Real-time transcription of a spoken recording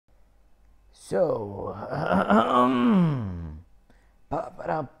So,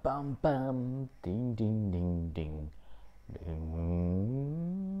 ba-ba-da-bum-bum, ding, ding, ding, ding,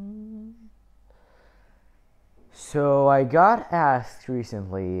 ding. So, I got asked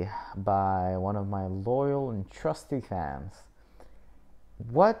recently by one of my loyal and trusty fans,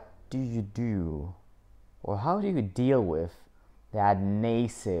 what do you do, or how do you deal with that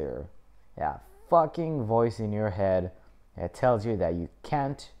naysayer, that fucking voice in your head that tells you that you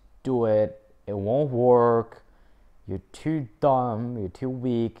can't do it, it won't work, you're too dumb, you're too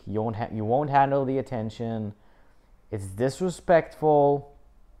weak, you won't handle the attention, it's disrespectful.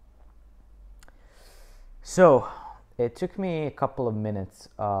 So it took me a couple of minutes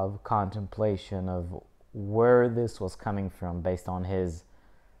of contemplation of where this was coming from based on his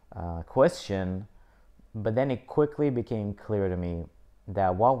question, but then it quickly became clear to me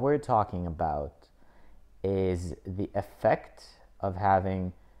that what we're talking about is the effect of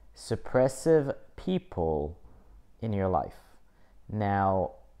having suppressive people in your life.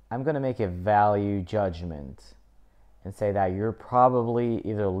 Now, I'm going to make a value judgment and say that you're probably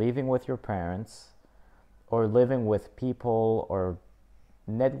either living with your parents or living with people or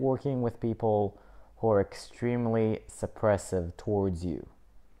networking with people who are extremely suppressive towards you.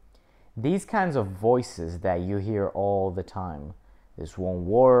 These kinds of voices that you hear all the time, this won't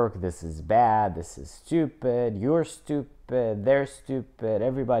work, this is bad, this is stupid, you're stupid, they're stupid,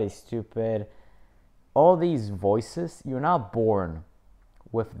 everybody's stupid. All these voices, you're not born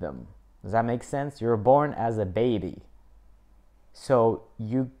with them. Does that make sense? You're born as a baby. So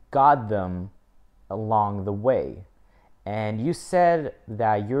you got them along the way. And you said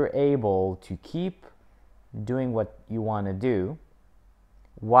that you're able to keep doing what you want to do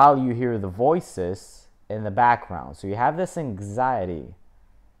while you hear the voices in the background. So you have this anxiety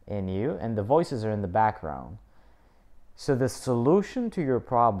in you and the voices are in the background. So the solution to your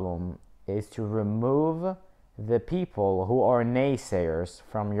problem is to remove the people who are naysayers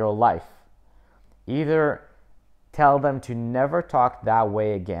from your life. Either tell them to never talk that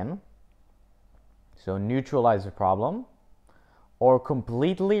way again, so neutralize the problem, or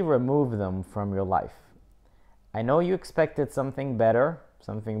completely remove them from your life. I know you expected something better,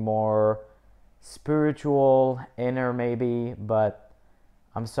 something more spiritual, inner maybe, but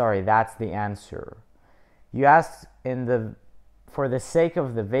I'm sorry, that's the answer. You asked for the sake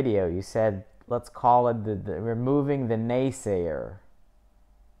of the video, you said, let's call it the removing the naysayer.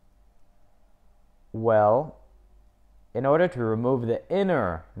 Well, in order to remove the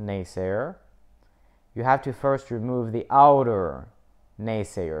inner naysayer, you have to first remove the outer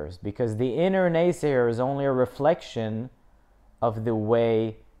naysayers, because the inner naysayer is only a reflection of the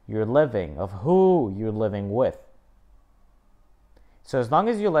way you're living, of who you're living with. So as long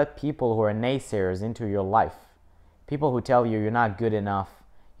as you let people who are naysayers into your life, people who tell you you're not good enough,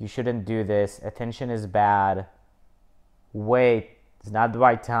 you shouldn't do this, attention is bad, wait, it's not the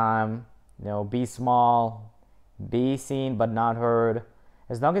right time, be small, be seen but not heard.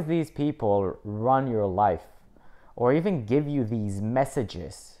 As long as these people run your life or even give you these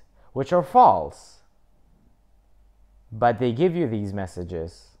messages, which are false, but they give you these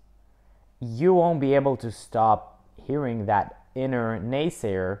messages, you won't be able to stop hearing that inner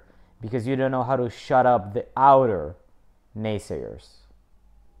naysayer because you don't know how to shut up the outer naysayers.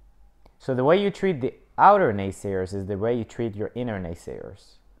 So the way you treat the outer naysayers is the way you treat your inner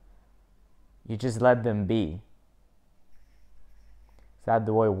naysayers. You just let them be. Is that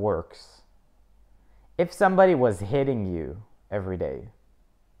the way it works? If somebody was hitting you every day,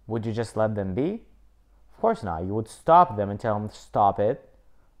 would you just let them be? Of course not. You would stop them and tell them to stop it,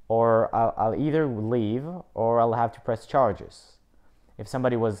 or I'll either leave or I'll have to press charges. If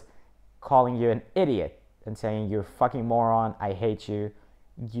somebody was calling you an idiot and saying, you're a fucking moron, I hate you,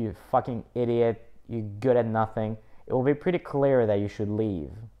 you fucking idiot, you're good at nothing, it will be pretty clear that you should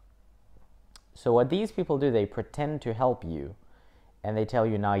leave. So what these people do, they pretend to help you. And they tell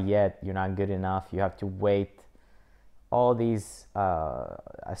you, not yet, you're not good enough, you have to wait. All these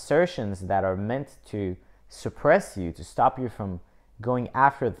assertions that are meant to suppress you, to stop you from going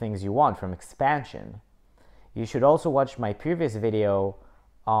after the things you want, from expansion. You should also watch my previous video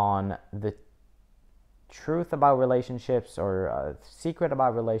on the truth about relationships, or secret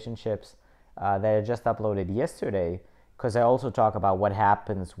about relationships, that I just uploaded yesterday, because I also talk about what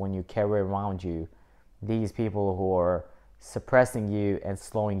happens when you carry around you these people who are suppressing you and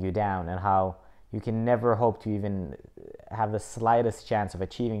slowing you down, and how you can never hope to even have the slightest chance of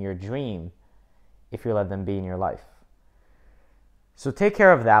achieving your dream if you let them be in your life. So take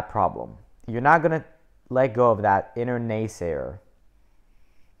care of that problem. You're not going to let go of that inner naysayer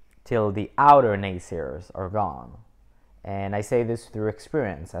till the outer naysayers are gone. And I say this through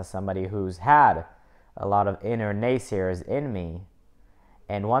experience as somebody who's had a lot of inner naysayers in me.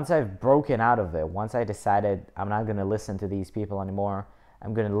 And once I've broken out of it, once I decided I'm not going to listen to these people anymore,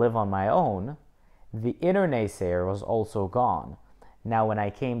 I'm going to live on my own, the inner naysayer was also gone. Now, when I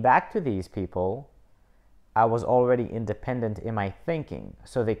came back to these people, I was already independent in my thinking,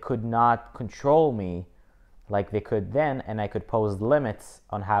 so they could not control me like they could then, and I could pose limits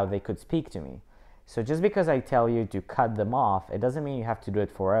on how they could speak to me. So just because I tell you to cut them off, it doesn't mean you have to do it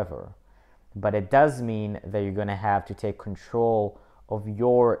forever. But it does mean that you're going to have to take control of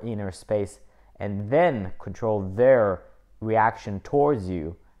your inner space and then control their reaction towards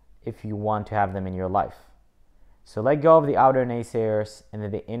you if you want to have them in your life. So let go of the outer naysayers, and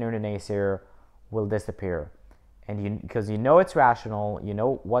then the inner naysayer will disappear. And because you know it's rational, you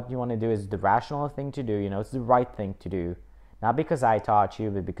know what you want to do is the rational thing to do, you know it's the right thing to do. Not because I taught you,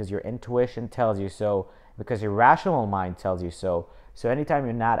 but because your intuition tells you so, because your rational mind tells you so. So anytime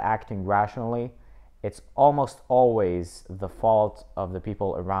you're not acting rationally, it's almost always the fault of the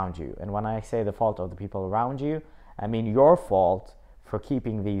people around you. And when I say the fault of the people around you, I mean your fault for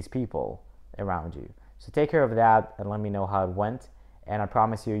keeping these people around you. So take care of that and let me know how it went. And I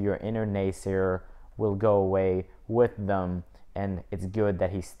promise you, your inner naysayer will go away with them, and it's good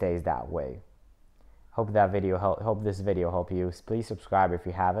that he stays that way. Hope this video helped you. Please subscribe if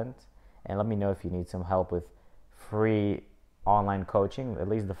you haven't, and let me know if you need some help with free online coaching. At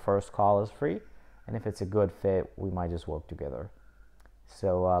least the first call is free, and if it's a good fit, we might just work together.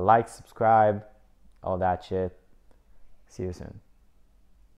 So like, subscribe, all that shit. See you soon.